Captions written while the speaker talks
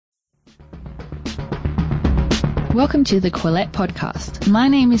Welcome to the Quillette podcast. My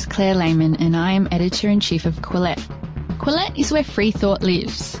name is Claire Lehman and I am Editor-in-Chief of Quillette. Quillette is where free thought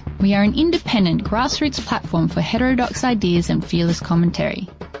lives. We are an independent grassroots platform for heterodox ideas and fearless commentary.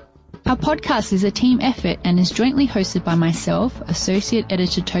 Our podcast is a team effort and is jointly hosted by myself, Associate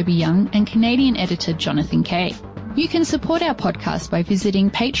Editor Toby Young, and Canadian Editor Jonathan Kay. You can support our podcast by visiting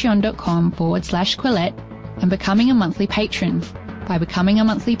patreon.com/Quillette and becoming a monthly patron. By becoming a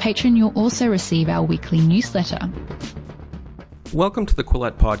monthly patron, you'll also receive our weekly newsletter. Welcome to the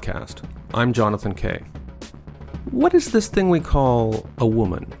Quillette podcast. I'm Jonathan Kay. What is this thing we call a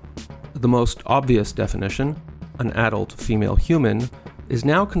woman? The most obvious definition, an adult female human, is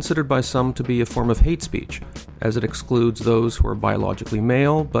now considered by some to be a form of hate speech, as it excludes those who are biologically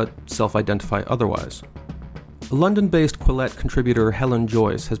male but self-identify otherwise. London-based Quillette contributor Helen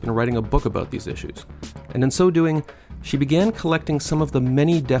Joyce has been writing a book about these issues, and in so doing, she began collecting some of the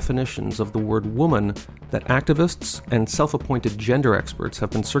many definitions of the word woman that activists and self-appointed gender experts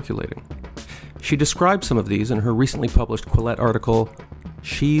have been circulating. She described some of these in her recently published Quillette article,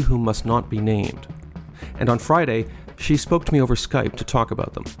 She Who Must Not Be Named. And on Friday, she spoke to me over Skype to talk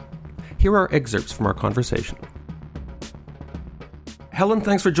about them. Here are excerpts from our conversation. Helen,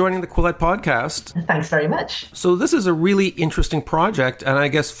 thanks for joining the Quillette podcast. Thanks very much. So this is a really interesting project, and I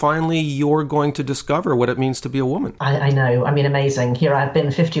guess finally you're going to discover what it means to be a woman. I know. I mean, amazing. Here I've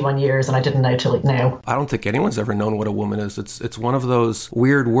been 51 years and I didn't know till now. I don't think anyone's ever known what a woman is. It's one of those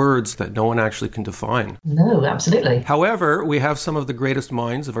weird words that no one actually can define. No, absolutely. However, we have some of the greatest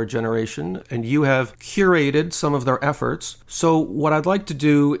minds of our generation, and you have curated some of their efforts. So what I'd like to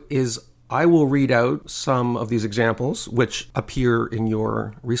do is I will read out some of these examples, which appear in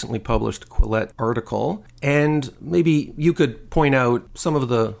your recently published Quillette article, and maybe you could point out some of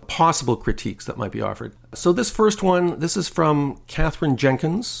the possible critiques that might be offered. So this first one, this is from Katherine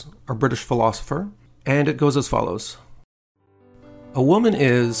Jenkins, a British philosopher, and it goes as follows. A woman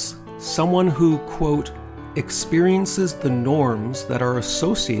is someone who, quote, experiences the norms that are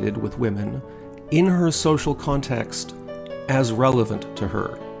associated with women in her social context as relevant to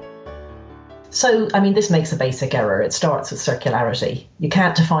her. So, I mean, this makes a basic error. It starts with circularity. You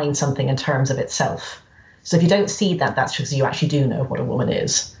can't define something in terms of itself. So if you don't see that, that's because you actually do know what a woman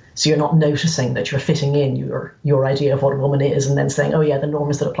is. So you're not noticing that you're fitting in your idea of what a woman is and then saying, oh yeah, the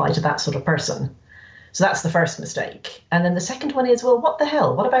norms that apply to that sort of person. So that's the first mistake. And then the second one is, well, what the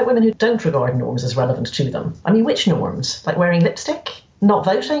hell? What about women who don't regard norms as relevant to them? I mean, which norms? Like wearing lipstick? Not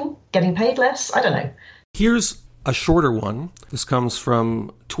voting? Getting paid less? I don't know. Here's a shorter one. This comes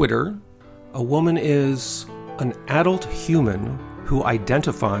from Twitter. A woman is an adult human who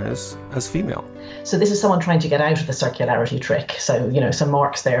identifies as female. So this is someone trying to get out of the circularity trick. So, some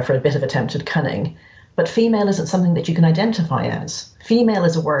marks there for a bit of attempted cunning. But female isn't something that you can identify as. Female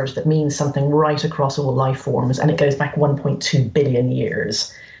is a word that means something right across all life forms, and it goes back 1.2 billion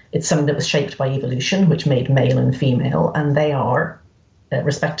years. It's something that was shaped by evolution, which made male and female, and they are,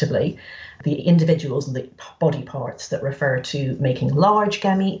 respectively, the individuals and the body parts that refer to making large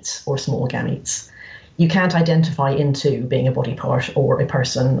gametes or small gametes. You can't identify into being a body part or a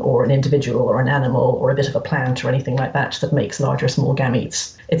person or an individual or an animal or a bit of a plant or anything like that makes large or small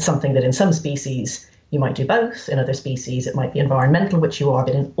gametes. It's something that in some species you might do both. In other species it might be environmental, which you are,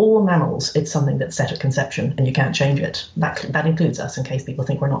 but in all mammals it's something that's set at conception and you can't change it. That includes us, in case people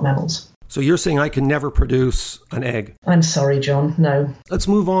think we're not mammals. So you're saying I can never produce an egg? I'm sorry, John, no. Let's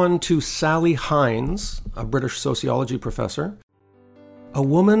move on to Sally Hines, a British sociology professor. A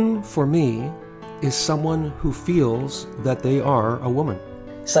woman, for me, is someone who feels that they are a woman.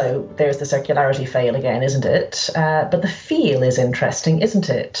 So there's the circularity fail again, isn't it? But the feel is interesting, isn't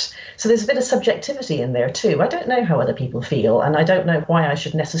it? So there's a bit of subjectivity in there too. I don't know how other people feel, and I don't know why I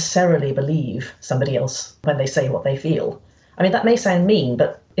should necessarily believe somebody else when they say what they feel. I mean, that may sound mean,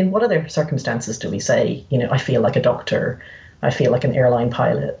 but in what other circumstances do we say, I feel like a doctor, I feel like an airline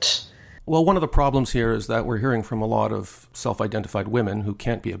pilot? Well, one of the problems here is that we're hearing from a lot of self-identified women who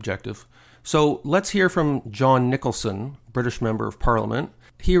can't be objective. So let's hear from John Nicholson, British Member of Parliament.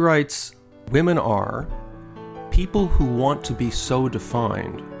 He writes, women are people who want to be so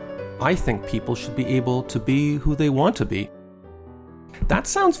defined. I think people should be able to be who they want to be. That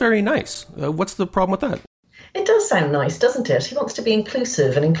sounds very nice. What's the problem with that? It does sound nice, doesn't it? He wants to be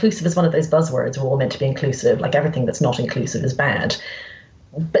inclusive, and inclusive is one of those buzzwords. We're all meant to be inclusive, like everything that's not inclusive is bad.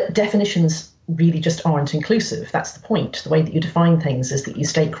 But definitions really just aren't inclusive. That's the point. The way that you define things is that you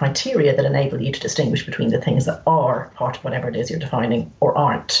state criteria that enable you to distinguish between the things that are part of whatever it is you're defining or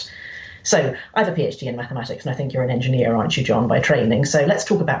aren't. So I have a PhD in mathematics, and I think you're an engineer, aren't you, John, by training? So let's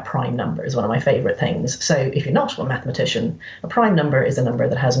talk about prime numbers, one of my favourite things. So if you're not a mathematician, a prime number is a number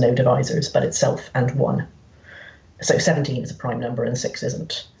that has no divisors but itself and one. So 17 is a prime number and 6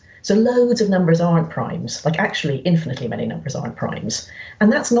 isn't. So loads of numbers aren't primes, like actually infinitely many numbers aren't primes.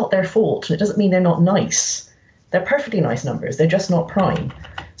 And that's not their fault. And it doesn't mean they're not nice. They're perfectly nice numbers. They're just not prime.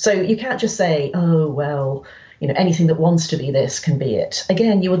 So you can't just say, oh, well, anything that wants to be this can be it.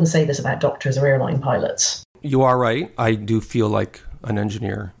 Again, you wouldn't say this about doctors or airline pilots. You are right. I do feel like an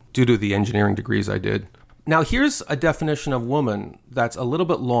engineer due to the engineering degrees I did. Now, here's a definition of woman that's a little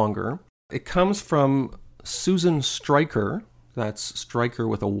bit longer. It comes from Susan Stryker. That's Stryker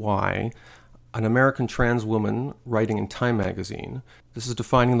with a Y, an American trans woman writing in Time magazine. This is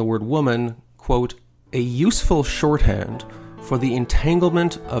defining the word woman, quote, a useful shorthand for the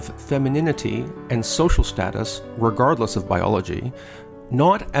entanglement of femininity and social status, regardless of biology,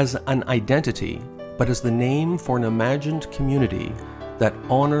 not as an identity, but as the name for an imagined community that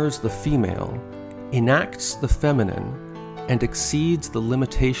honors the female, enacts the feminine, and exceeds the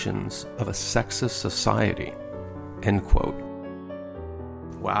limitations of a sexist society, end quote.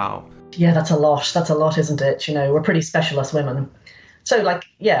 Wow. Yeah, that's a lot. That's a lot, isn't it? We're pretty special, us women. So,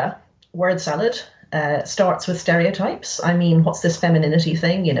 word salad starts with stereotypes. I mean, what's this femininity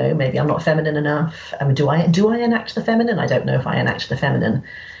thing? Maybe I'm not feminine enough. I mean, do I enact the feminine? I don't know if I enact the feminine.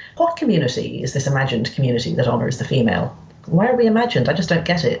 What community is this imagined community that honours the female? Why are we imagined? I just don't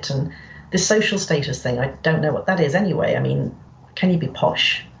get it. And this social status thing, I don't know what that is anyway. I mean, can you be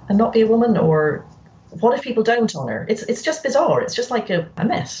posh and not be a woman? Or what if people don't honour? It's just bizarre. It's just like a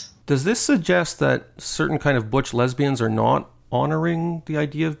mess. Does this suggest that certain kind of butch lesbians are not honouring the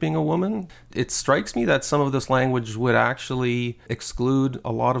idea of being a woman? It strikes me that some of this language would actually exclude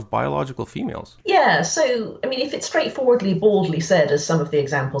a lot of biological females. Yeah, so, I mean, if it's straightforwardly, baldly said, as some of the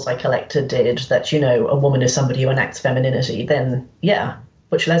examples I collected did, that, a woman is somebody who enacts femininity, then, yeah,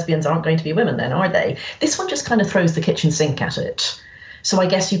 butch lesbians aren't going to be women then, are they? This one just kind of throws the kitchen sink at it. So I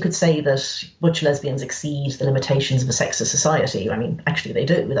guess you could say that butch lesbians exceed the limitations of a sexist society. I mean, actually they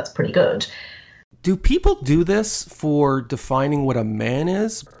do. That's pretty good. Do people do this for defining what a man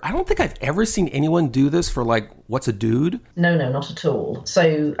is? I don't think I've ever seen anyone do this for, what's a dude? No, not at all.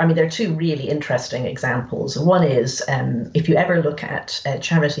 So, I mean, there are two really interesting examples. One is if you ever look at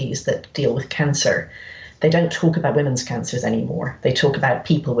charities that deal with cancer, they don't talk about women's cancers anymore. They talk about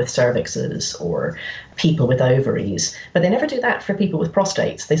people with cervixes or people with ovaries, but they never do that for people with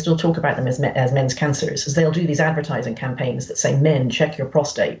prostates. They still talk about them as men's cancers, as they'll do these advertising campaigns that say, men, check your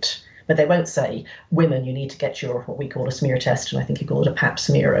prostate. But they won't say, women, you need to get your, what we call a smear test, and I think you call it a pap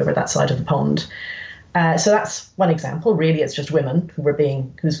smear over that side of the pond. So that's one example. Really, it's just women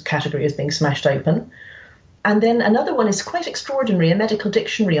whose category is being smashed open. And then another one is quite extraordinary, a medical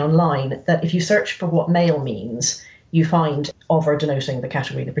dictionary online, that if you search for what male means, you find over denoting the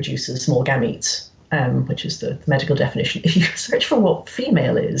category that produces small gametes, which is the medical definition. If you search for what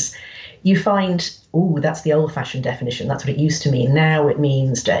female is, you find, that's the old-fashioned definition. That's what it used to mean. Now it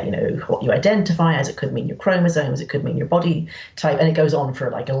means, what you identify as. It could mean your chromosomes. It could mean your body type. And it goes on for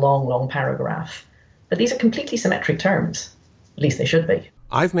a long, long paragraph. But these are completely symmetric terms. At least they should be.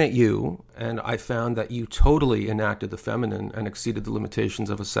 I've met you, and I found that you totally enacted the feminine and exceeded the limitations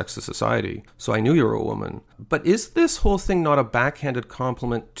of a sexist society. So I knew you were a woman. But is this whole thing not a backhanded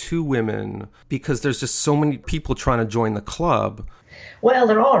compliment to women because there's just so many people trying to join the club? Well,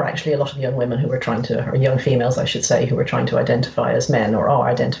 there are actually a lot of young women who are or young females, I should say, who are trying to identify as men or are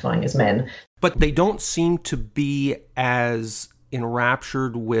identifying as men. But they don't seem to be as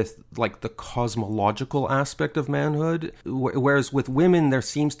enraptured with the cosmological aspect of manhood, whereas with women there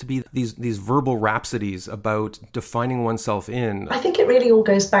seems to be these verbal rhapsodies about defining oneself in. I think it really all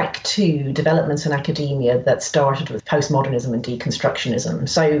goes back to developments in academia that started with postmodernism and deconstructionism.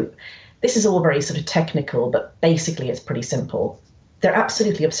 So this is all very sort of technical, but basically it's pretty simple. They're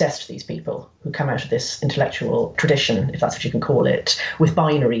absolutely obsessed, these people who come out of this intellectual tradition, if that's what you can call it, with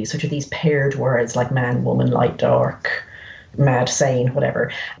binaries, which are these paired words like man, woman, light, dark, mad, sane,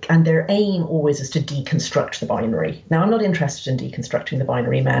 whatever. And their aim always is to deconstruct the binary. Now, I'm not interested in deconstructing the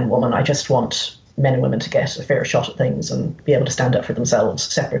binary man, woman. I just want men and women to get a fair shot at things and be able to stand up for themselves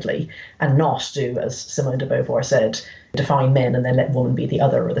separately and not do, as Simone de Beauvoir said, define men and then let woman be the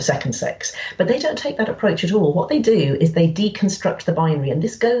other or the second sex. But they don't take that approach at all. What they do is they deconstruct the binary. And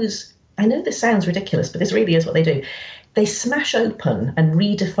this goes, I know this sounds ridiculous, but this really is what they do. They smash open and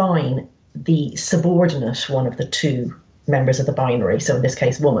redefine the subordinate one of the two members of the binary, so in this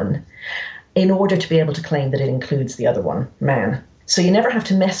case woman, in order to be able to claim that it includes the other one, man. So you never have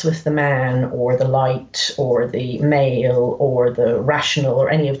to mess with the man or the light or the male or the rational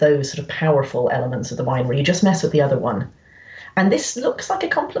or any of those sort of powerful elements of the binary. You just mess with the other one. And this looks like a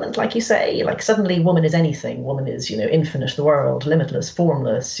compliment, like you say, like suddenly woman is anything. Woman is, infinite, the world, limitless,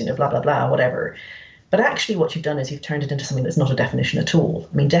 formless, blah, blah, blah, whatever. But actually what you've done is you've turned it into something that's not a definition at all.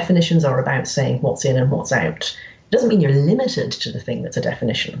 I mean, definitions are about saying what's in and what's out. It doesn't mean you're limited to the thing that's a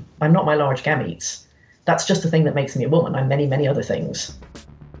definition. I'm not my large gametes. That's just the thing that makes me a woman. I'm many, many other things.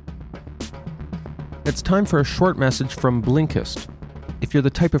 It's time for a short message from Blinkist. If you're the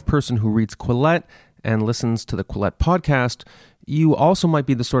type of person who reads Quillette and listens to the Quillette podcast, you also might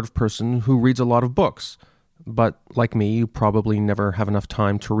be the sort of person who reads a lot of books. But like me, you probably never have enough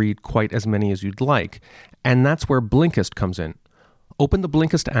time to read quite as many as you'd like. And that's where Blinkist comes in. Open the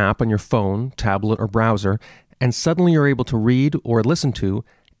Blinkist app on your phone, tablet, or browser, and suddenly you're able to read or listen to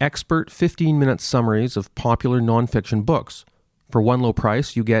expert 15-minute summaries of popular nonfiction books. For one low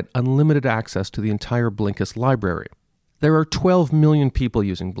price, you get unlimited access to the entire Blinkist library. There are 12 million people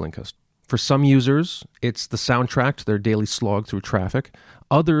using Blinkist. For some users, it's the soundtrack to their daily slog through traffic.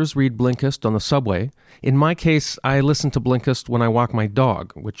 Others read Blinkist on the subway. In my case, I listen to Blinkist when I walk my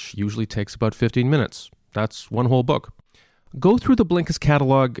dog, which usually takes about 15 minutes. That's one whole book. Go through the Blinkist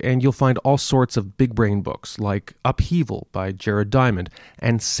catalog and you'll find all sorts of big brain books like Upheaval by Jared Diamond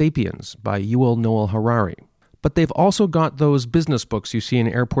and Sapiens by Yuval Noah Harari. But they've also got those business books you see in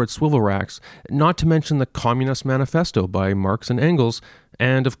airport swivel racks, not to mention the Communist Manifesto by Marx and Engels,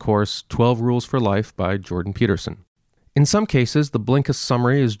 and of course, 12 Rules for Life by Jordan Peterson. In some cases, the Blinkist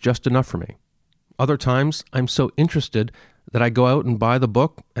summary is just enough for me. Other times, I'm so interested that I go out and buy the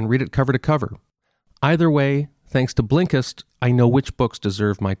book and read it cover to cover. Either way, thanks to Blinkist, I know which books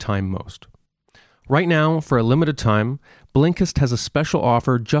deserve my time most. Right now, for a limited time, Blinkist has a special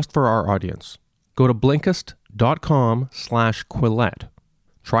offer just for our audience. Go to Blinkist.com/Quillette.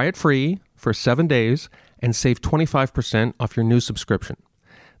 Try it free for 7 days and save 25% off your new subscription.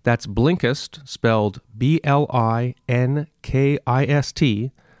 That's Blinkist, spelled Blinkist,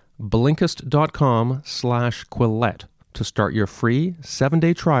 Blinkist.com/Quillette to start your free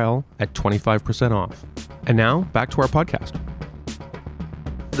 7-day trial at 25% off. And now, back to our podcast.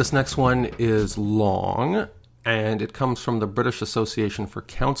 This next one is long, and it comes from the British Association for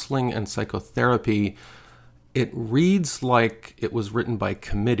Counselling and Psychotherapy. It reads like it was written by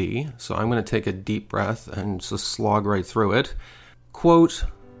committee, so I'm going to take a deep breath and just slog right through it. Quote,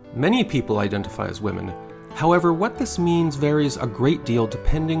 "Many people identify as women. However, what this means varies a great deal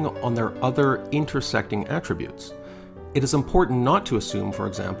depending on their other intersecting attributes. It is important not to assume, for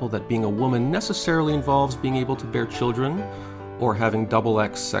example, that being a woman necessarily involves being able to bear children, or having double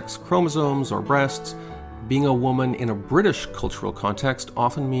X sex chromosomes or breasts. Being a woman in a British cultural context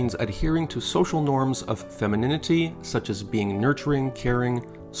often means adhering to social norms of femininity, such as being nurturing, caring,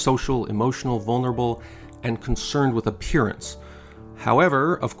 social, emotional, vulnerable, and concerned with appearance.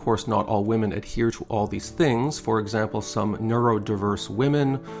 However, of course, not all women adhere to all these things. For example, some neurodiverse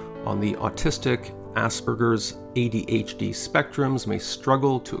women on the autistic, Asperger's, ADHD spectrums may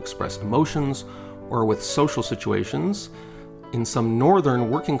struggle to express emotions or with social situations. In some northern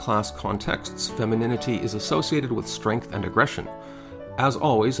working-class contexts, femininity is associated with strength and aggression. As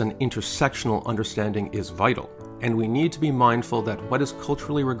always, an intersectional understanding is vital, and we need to be mindful that what is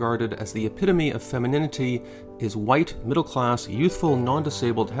culturally regarded as the epitome of femininity is white, middle-class, youthful,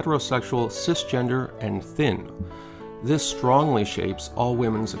 non-disabled, heterosexual, cisgender, and thin. This strongly shapes all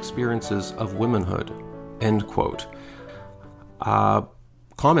women's experiences of womanhood." End quote.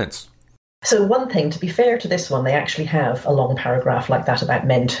 Comments? So one thing, to be fair to this one, they actually have a long paragraph like that about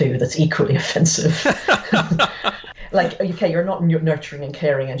men too that's equally offensive. Like, okay, you're not nurturing and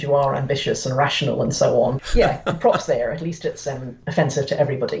caring and you are ambitious and rational and so on. Yeah, props there. At least it's offensive to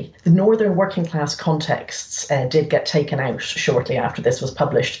everybody. The northern working class contexts did get taken out shortly after this was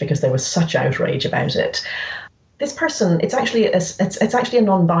published because there was such outrage about it. This person, it's actually a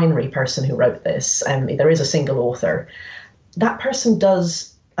non-binary person who wrote this. There is a single author. That person does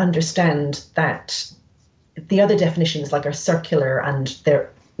understand that the other definitions are circular and they're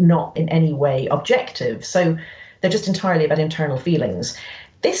not in any way objective. So they're just entirely about internal feelings.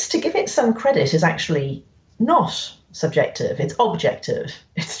 This, to give it some credit, is actually not subjective. It's objective.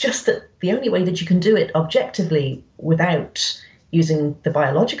 It's just that the only way that you can do it objectively without using the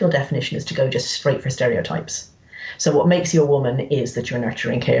biological definition is to go just straight for stereotypes. So what makes you a woman is that you're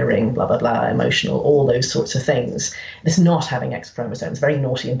nurturing, caring, blah, blah, blah, emotional, all those sorts of things. It's not having X chromosomes. Very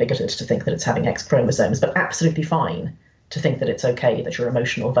naughty and bigoted to think that it's having X chromosomes, but absolutely fine to think that it's okay that you're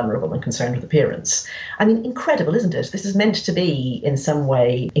emotional, vulnerable, and concerned with appearance. I mean, incredible, isn't it? This is meant to be, in some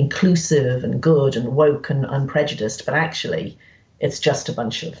way, inclusive and good and woke and unprejudiced, but actually it's just a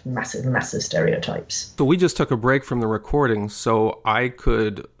bunch of massive stereotypes. So we just took a break from the recording so I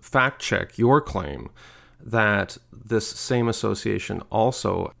could fact check your claim that this same association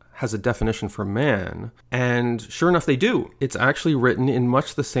also has a definition for man, and sure enough, they do. It's actually written in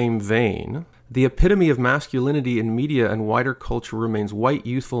much the same vein. The epitome of masculinity in media and wider culture remains white,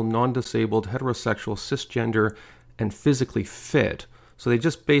 youthful, non-disabled, heterosexual, cisgender, and physically fit. So they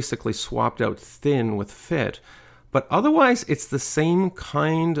just basically swapped out thin with fit. But otherwise, it's the same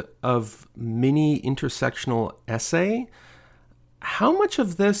kind of mini intersectional essay. How much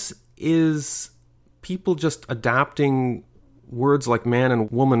of this is people just adapting words like man and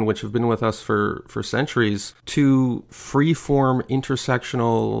woman, which have been with us for centuries, to free-form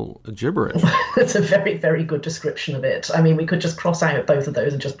intersectional gibberish? That's a very, very good description of it. I mean, we could just cross out both of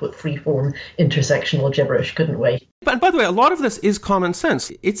those and just put free-form intersectional gibberish, couldn't we? And by the way, a lot of this is common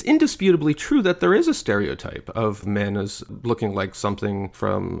sense. It's indisputably true that there is a stereotype of men as looking like something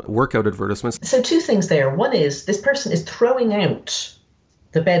from workout advertisements. So two things there. One is this person is throwing out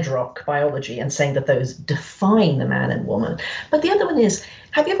the bedrock biology and saying that those define the man and woman. But the other one is,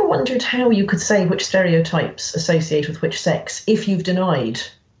 have you ever wondered how you could say which stereotypes associate with which sex if you've denied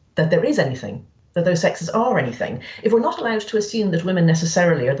that there is anything, that those sexes are anything? If we're not allowed to assume that women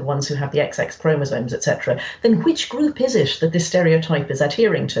necessarily are the ones who have the XX chromosomes, etc., then which group is it that this stereotype is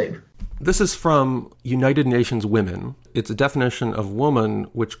adhering to? This is from United Nations Women. It's a definition of woman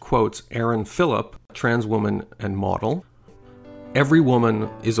which quotes Erin Phillip, trans woman and model. Every woman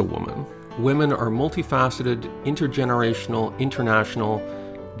is a woman. Women are multifaceted, intergenerational, international.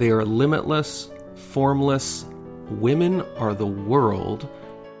 They are limitless, formless. Women are the world.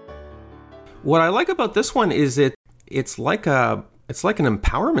 What I like about this one is it's like an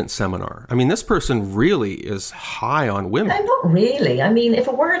empowerment seminar. I mean, this person really is high on women. Not really. I mean, if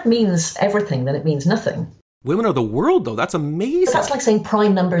a word means everything, then it means nothing. Women are the world, though. That's amazing. But that's like saying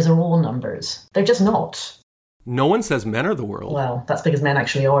prime numbers are all numbers. They're just not. No one says men are the world. Well, that's because men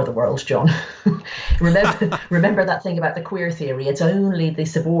actually are the world, John. Remember that thing about the queer theory. It's only the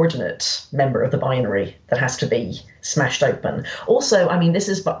subordinate member of the binary that has to be smashed open. Also, I mean, this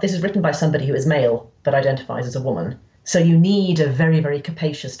is written by somebody who is male but identifies as a woman. So you need a very, very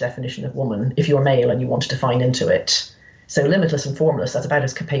capacious definition of woman if you're male and you want to define into it. So limitless and formless, that's about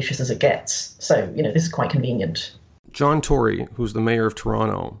as capacious as it gets. So, this is quite convenient. John Tory, who's the mayor of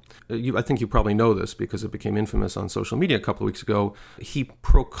Toronto, I think you probably know this because it became infamous on social media a couple of weeks ago. He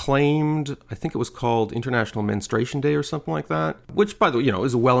proclaimed, I think it was called International Menstruation Day or something like that, which, by the way,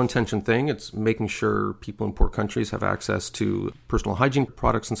 is a well-intentioned thing. It's making sure people in poor countries have access to personal hygiene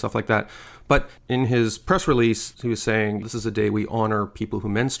products and stuff like that. But in his press release, he was saying, this is a day we honor people who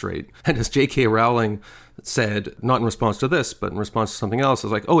menstruate. And as J.K. Rowling said, not in response to this, but in response to something else,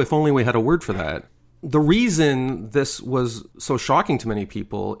 is like, oh, if only we had a word for that. The reason this was so shocking to many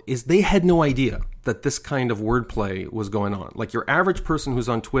people is they had no idea that this kind of wordplay was going on. Like your average person who's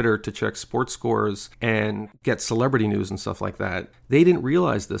on Twitter to check sports scores and get celebrity news and stuff like that, they didn't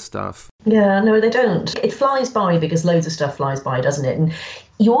realize this stuff. Yeah, no, they don't. It flies by because loads of stuff flies by, doesn't it? And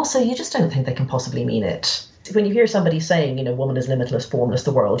you just don't think they can possibly mean it. When you hear somebody saying, woman is limitless, formless,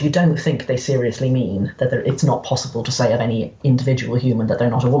 the world, you don't think they seriously mean that it's not possible to say of any individual human that they're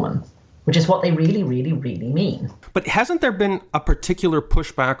not a woman. Which is what they really, really, really mean. But hasn't there been a particular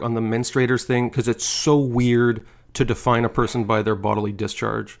pushback on the menstruators thing because it's so weird to define a person by their bodily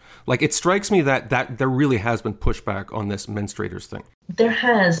discharge? Like, it strikes me that there really has been pushback on this menstruators thing. There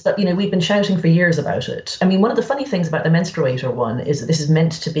has, but, we've been shouting for years about it. I mean, one of the funny things about the menstruator one is that this is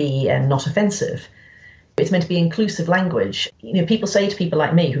meant to be not offensive. It's meant to be inclusive language. People say to people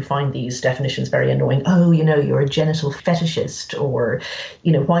like me who find these definitions very annoying, oh, you're a genital fetishist, or,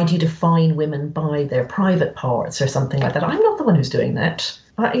 why do you define women by their private parts or something like that? I'm not the one who's doing that.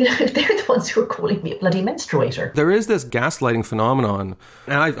 They're the ones who are calling me a bloody menstruator. There is this gaslighting phenomenon,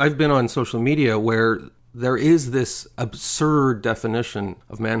 and I've been on social media where there is this absurd definition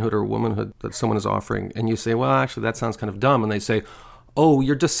of manhood or womanhood that someone is offering, and you say, well, actually, that sounds kind of dumb, and they say, oh,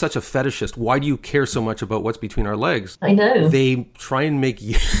 you're just such a fetishist. Why do you care so much about what's between our legs? I know. They try and make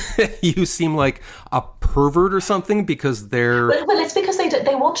you seem like a pervert or something because they're... Well, it's because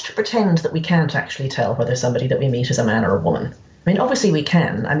they want to pretend that we can't actually tell whether somebody that we meet is a man or a woman. I mean, obviously we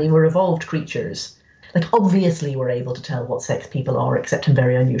can. I mean, we're evolved creatures. Like, obviously we're able to tell what sex people are, except in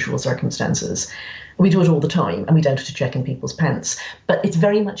very unusual circumstances. We do it all the time, and we don't have to check in people's pants. But it's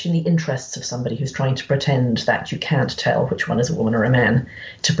very much in the interests of somebody who's trying to pretend that you can't tell which one is a woman or a man,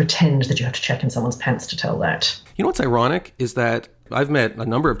 to pretend that you have to check in someone's pants to tell that. You know what's ironic is that I've met a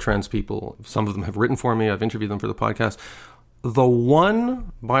number of trans people. Some of them have written for me. I've interviewed them for the podcast. The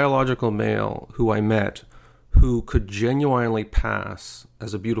one biological male who I met who could genuinely pass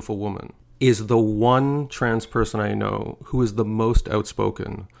as a beautiful woman is the one trans person I know who is the most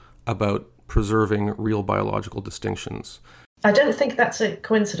outspoken about preserving real biological distinctions. I don't think that's a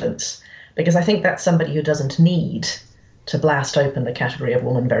coincidence, because I think that's somebody who doesn't need to blast open the category of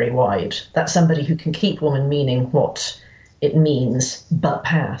woman very wide. That's somebody who can keep woman meaning what it means, but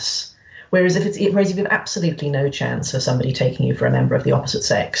pass. Whereas if you have absolutely no chance of somebody taking you for a member of the opposite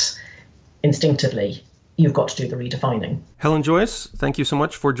sex, instinctively, you've got to do the redefining. Helen Joyce, thank you so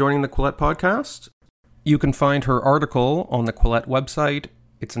much for joining the Quillette podcast. You can find her article on the Quillette website.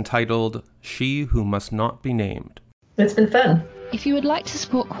 It's entitled, She Who Must Not Be Named. It's been fun. If you would like to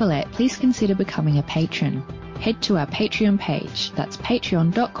support Quillette, please consider becoming a patron. Head to our Patreon page. That's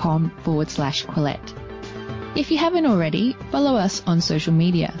patreon.com/Quillette. If you haven't already, follow us on social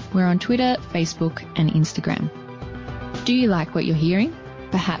media. We're on Twitter, Facebook, and Instagram. Do you like what you're hearing?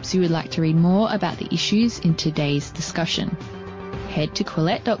 Perhaps you would like to read more about the issues in today's discussion. Head to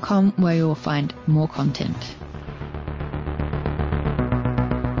Quillette.com where you will find more content.